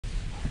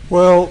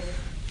Well,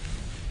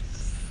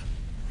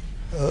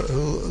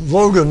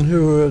 Logan,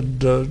 who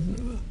had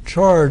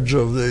charge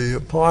of the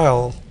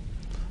pile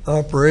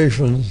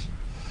operations,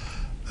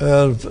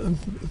 and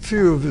a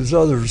few of his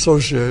other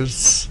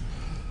associates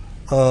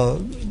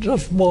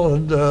just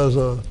wanted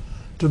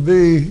to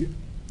be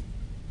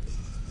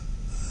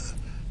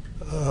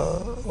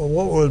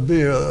what would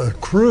be a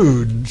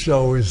crude,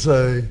 shall we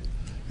say,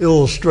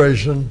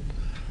 illustration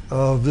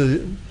of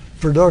the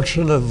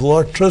production of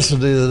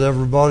electricity that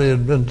everybody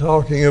had been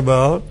talking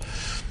about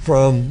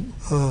from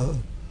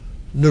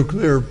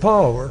nuclear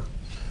power.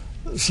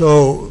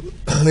 So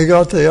they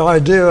got the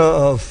idea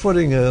of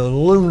putting an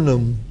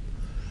aluminum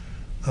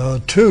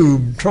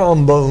tube,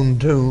 trombone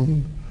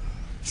tube,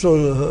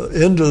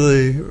 into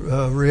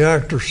the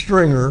reactor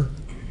stringer.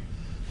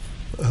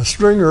 A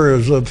stringer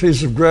is a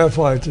piece of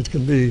graphite that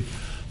can be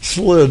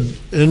slid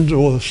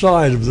into the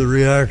side of the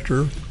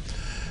reactor,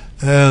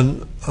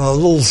 and a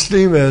little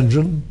steam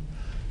engine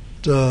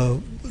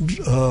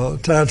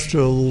attached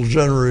to a little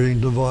generating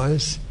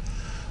device.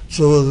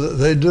 So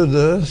they did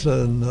this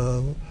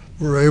and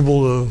were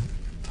able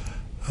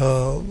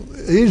to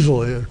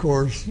easily, of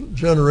course,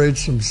 generate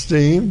some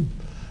steam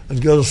and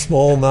get a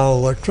small amount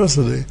of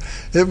electricity.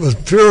 It was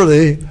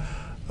purely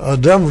a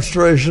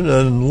demonstration,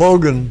 and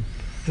Logan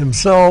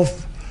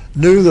himself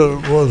knew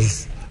that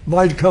it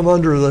might come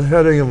under the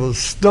heading of a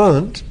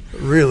stunt,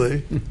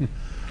 really,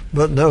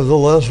 but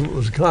nevertheless it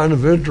was kind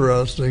of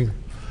interesting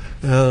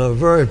and a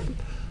very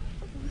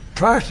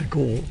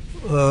practical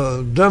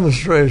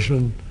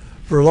demonstration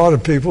for a lot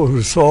of people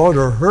who saw it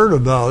or heard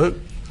about it,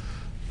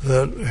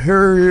 that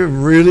here you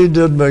really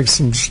did make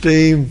some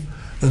steam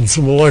and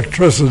some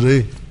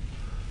electricity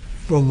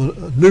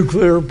from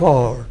nuclear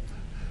power.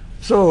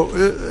 So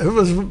it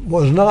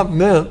was not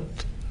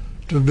meant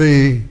to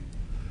be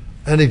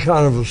any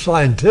kind of a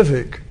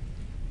scientific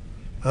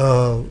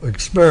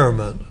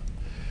experiment.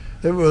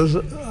 It was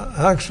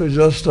actually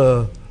just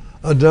a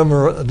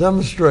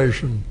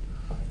demonstration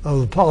of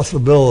the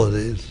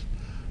possibilities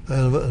in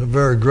a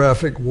very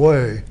graphic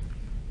way.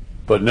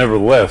 But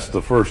nevertheless,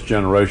 the first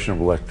generation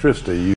of electricity